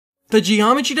The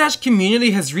Geometry Dash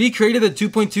community has recreated the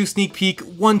 2.2 sneak peek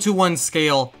 1-to-1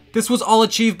 scale. This was all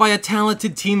achieved by a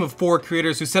talented team of 4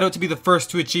 creators who set out to be the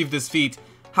first to achieve this feat.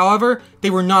 However, they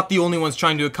were not the only ones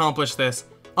trying to accomplish this.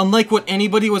 Unlike what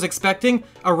anybody was expecting,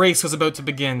 a race was about to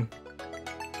begin.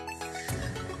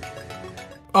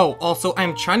 Oh, also,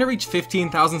 I'm trying to reach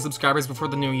 15,000 subscribers before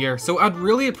the new year, so I'd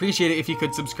really appreciate it if you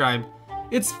could subscribe.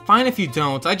 It's fine if you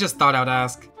don't, I just thought I'd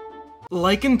ask.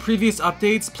 Like in previous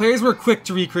updates, players were quick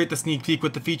to recreate the sneak peek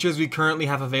with the features we currently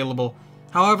have available.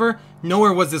 However,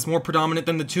 nowhere was this more predominant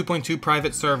than the 2.2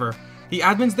 private server. The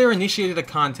admins there initiated a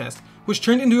contest, which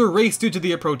turned into a race due to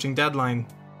the approaching deadline.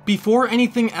 Before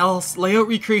anything else, layout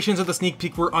recreations of the sneak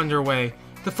peek were underway.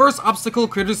 The first obstacle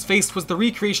creators faced was the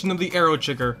recreation of the arrow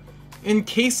trigger. In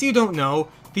case you don't know,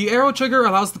 the arrow trigger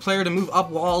allows the player to move up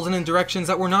walls and in directions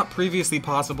that were not previously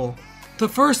possible. The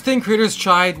first thing creators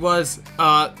tried was,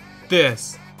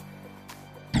 this.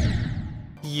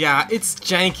 Yeah, it's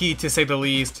janky to say the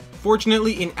least.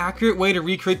 Fortunately, an accurate way to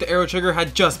recreate the arrow trigger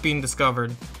had just been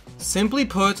discovered. Simply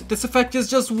put, this effect is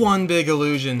just one big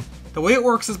illusion. The way it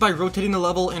works is by rotating the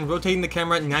level and rotating the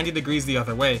camera 90 degrees the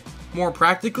other way. More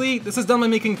practically, this is done by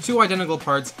making 2 identical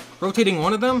parts, rotating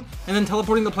one of them, and then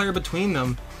teleporting the player between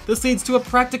them. This leads to a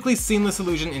practically seamless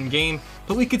illusion in-game,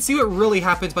 but we could see what really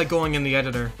happens by going in the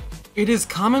editor. It is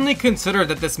commonly considered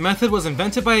that this method was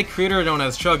invented by a creator known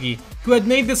as ShruGGie, who had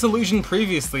made this illusion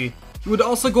previously. He would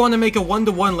also go on to make a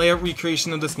 1-to-1 layout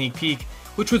recreation of the sneak peek,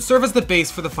 which would serve as the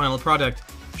base for the final product.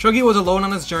 ShruGGie was alone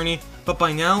on his journey, but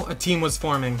by now, a team was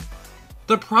forming.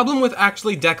 The problem with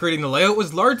actually decorating the layout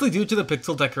was largely due to the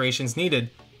pixel decorations needed.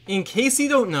 In case you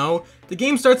don't know, the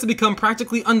game starts to become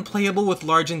practically unplayable with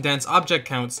large and dense object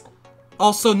counts,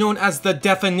 also known as the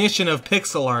definition of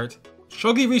pixel art.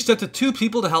 ShruGGie reached out to 2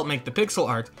 people to help make the pixel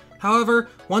art. However,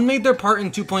 one made their part in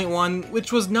 2.1,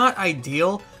 which was not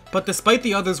ideal, but despite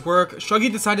the other's work, ShruGGie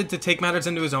decided to take matters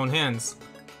into his own hands.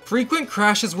 Frequent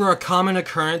crashes were a common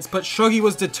occurrence, but ShruGGie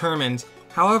was determined.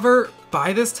 However,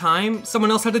 by this time, someone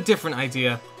else had a different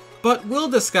idea, but we'll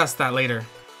discuss that later.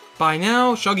 By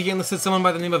now, ShruGGie enlisted someone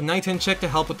by the name of Hinkik to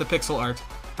help with the pixel art.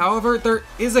 However, there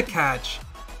is a catch.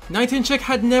 Hinkik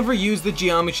had never used the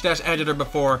Geometry Dash editor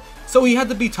before, so he had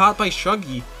to be taught by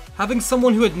ShruGGie. Having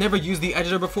someone who had never used the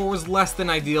editor before was less than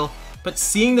ideal, but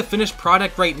seeing the finished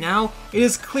product right now, it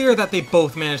is clear that they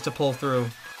both managed to pull through.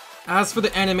 As for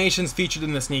the animations featured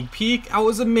in the sneak peek, I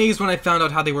was amazed when I found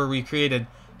out how they were recreated.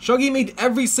 ShruGGie made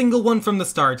every single one from the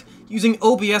start, using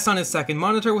OBS on his second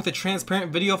monitor with a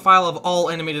transparent video file of all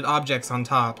animated objects on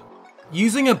top.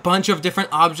 Using a bunch of different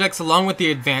objects along with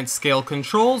the advanced scale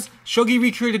controls, ShruGGie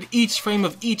recreated each frame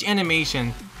of each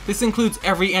animation. This includes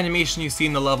every animation you see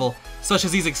in the level, such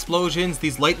as these explosions,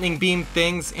 these lightning beam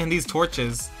things, and these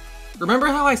torches. Remember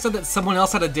how I said that someone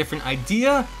else had a different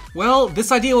idea? Well,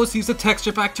 this idea was to use a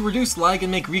texture pack to reduce lag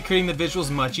and make recreating the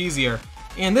visuals much easier.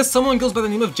 And this someone goes by the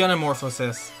name of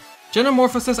Genomorphosis.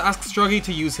 Genomorphosis asks ShruGGie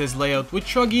to use his layout, which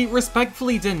ShruGGie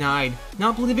respectfully denied,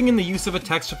 not believing in the use of a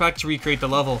texture pack to recreate the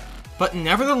level. But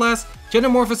nevertheless,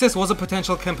 Genomorphosis was a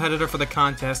potential competitor for the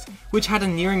contest, which had a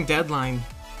nearing deadline.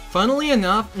 Funnily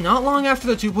enough, not long after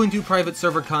the 2.2 private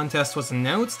server contest was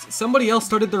announced, somebody else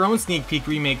started their own sneak peek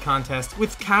remake contest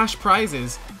with cash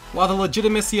prizes. While the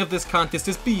legitimacy of this contest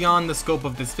is beyond the scope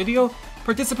of this video,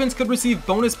 participants could receive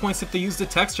bonus points if they used a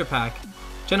texture pack.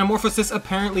 Genomorphosis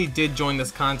apparently did join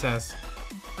this contest.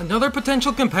 Another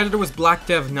potential competitor was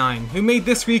BlackDev9, who made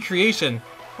this recreation,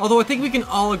 although I think we can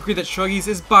all agree that ShruGGie's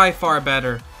is by far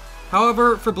better.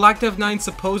 However, for BlackDev9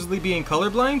 supposedly being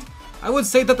colorblind, I would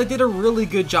say that they did a really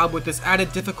good job with this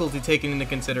added difficulty taken into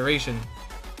consideration.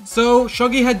 So,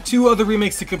 ShruGGie had 2 other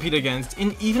remakes to compete against,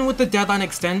 and even with the deadline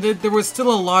extended, there was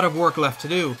still a lot of work left to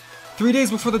do. 3 days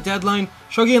before the deadline,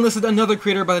 ShruGGie enlisted another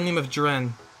creator by the name of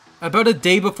Drren. About a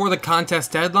day before the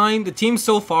contest deadline, the team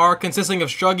so far, consisting of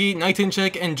ShruGGie,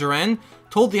 Hinkik, and Drren,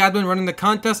 told the admin running the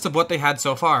contest of what they had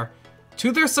so far.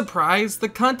 To their surprise, the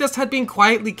contest had been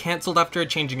quietly cancelled after a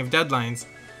changing of deadlines.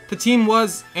 The team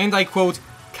was, and I quote,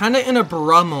 kinda in a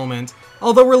bruh moment,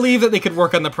 although relieved that they could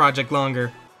work on the project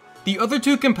longer. The other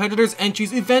 2 competitors'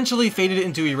 entries eventually faded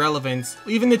into irrelevance,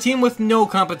 leaving the team with no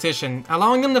competition,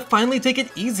 allowing them to finally take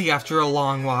it easy after a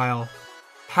long while.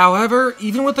 However,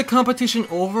 even with the competition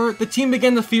over, the team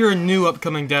began to fear a new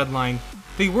upcoming deadline.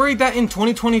 They worried that in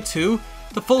 2022,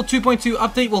 the full 2.2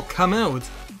 update will come out.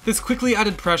 This quickly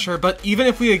added pressure, but even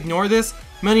if we ignore this,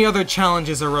 many other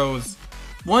challenges arose.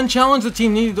 One challenge the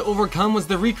team needed to overcome was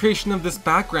the recreation of this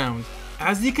background.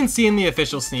 As you can see in the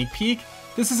official sneak peek,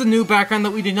 this is a new background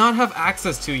that we do not have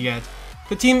access to yet.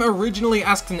 The team originally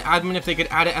asked an admin if they could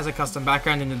add it as a custom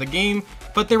background into the game,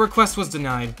 but their request was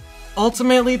denied.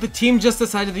 Ultimately, the team just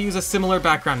decided to use a similar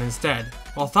background instead.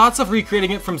 While thoughts of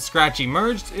recreating it from scratch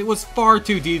emerged, it was far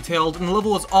too detailed and the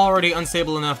level was already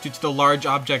unstable enough due to the large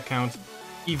object count.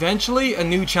 Eventually, a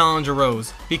new challenge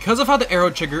arose. Because of how the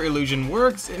arrow trigger illusion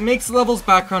works, it makes the level's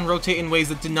background rotate in ways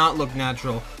that did not look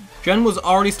natural. Drren was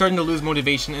already starting to lose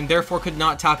motivation and therefore could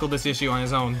not tackle this issue on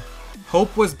his own.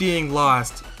 Hope was being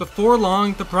lost. Before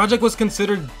long, the project was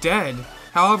considered dead.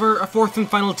 However, a fourth and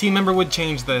final team member would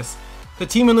change this. The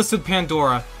team enlisted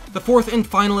Pandora, the fourth and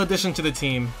final addition to the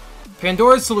team.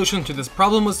 Pandora's solution to this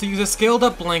problem was to use a scaled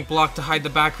up blank block to hide the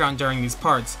background during these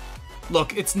parts.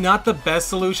 Look, it's not the best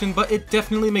solution, but it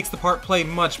definitely makes the part play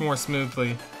much more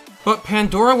smoothly. But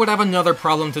Pandora would have another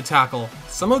problem to tackle.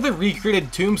 Some of the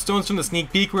recreated tombstones from the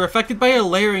sneak peek were affected by a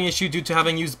layering issue due to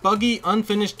having used buggy,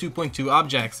 unfinished 2.2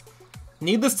 objects.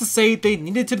 Needless to say, they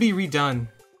needed to be redone.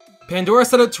 Pandora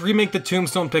set out to remake the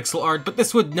tombstone pixel art, but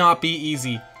this would not be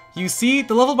easy. You see,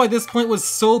 the level by this point was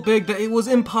so big that it was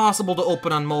impossible to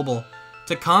open on mobile.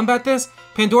 To combat this,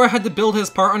 Pandora had to build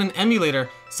his part on an emulator,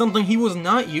 something he was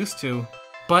not used to.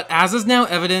 But as is now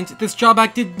evident, this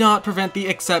drawback did not prevent the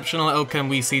exceptional outcome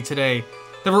we see today.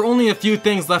 There were only a few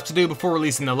things left to do before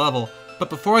releasing the level, but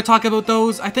before I talk about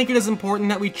those, I think it is important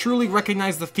that we truly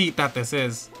recognize the feat that this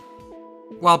is.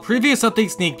 While previous update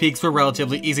sneak peeks were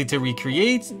relatively easy to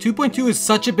recreate, 2.2 is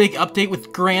such a big update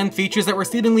with grand features that were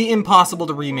seemingly impossible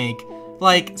to remake.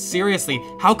 Like, seriously,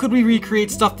 how could we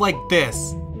recreate stuff like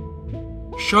this?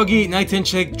 ShruGGie,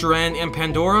 Hinkik, Drren, and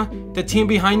Pandora, the team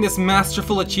behind this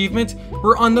masterful achievement,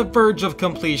 were on the verge of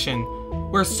completion.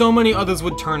 Where so many others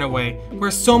would turn away, where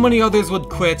so many others would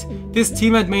quit, this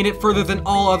team had made it further than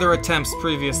all other attempts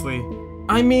previously.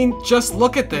 I mean, just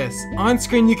look at this. On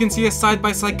screen you can see a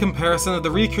side-by-side comparison of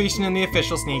the recreation and the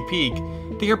official sneak peek.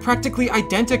 They are practically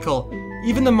identical.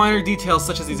 Even the minor details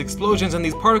such as these explosions and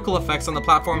these particle effects on the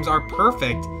platforms are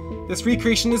perfect. This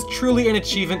recreation is truly an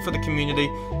achievement for the community,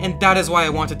 and that is why I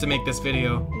wanted to make this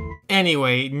video.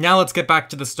 Anyway, now let's get back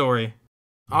to the story.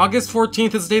 August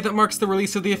 14th is the day that marks the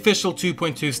release of the official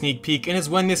 2.2 sneak peek and is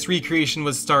when this recreation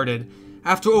was started.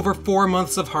 After over 4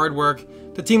 months of hard work,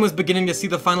 the team was beginning to see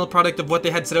the final product of what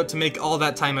they had set out to make all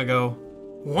that time ago.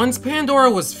 Once Pandora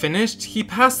was finished, he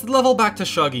passed the level back to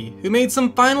ShruGGie, who made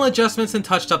some final adjustments and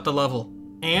touched up the level.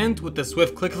 And with the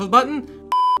swift click of a button,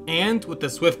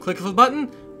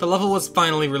 the level was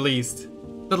finally released.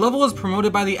 The level was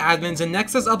promoted by the admins and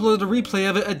Nexus uploaded a replay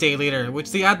of it a day later,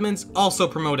 which the admins also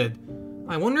promoted.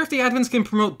 I wonder if the admins can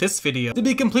promote this video. To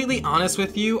be completely honest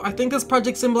with you, I think this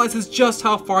project symbolizes just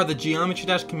how far the Geometry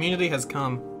Dash community has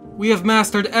come. We have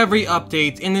mastered every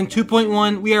update, and in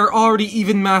 2.1, we are already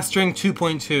even mastering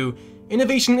 2.2.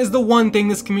 Innovation is the one thing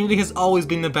this community has always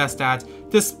been the best at,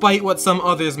 despite what some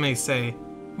others may say.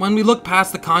 When we look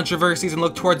past the controversies and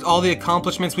look towards all the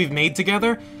accomplishments we've made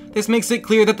together, this makes it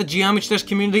clear that the Geometry Dash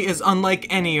community is unlike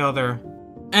any other.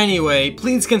 Anyway,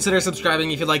 please consider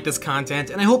subscribing if you like this content,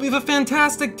 and I hope you have a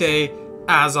fantastic day,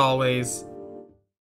 as always.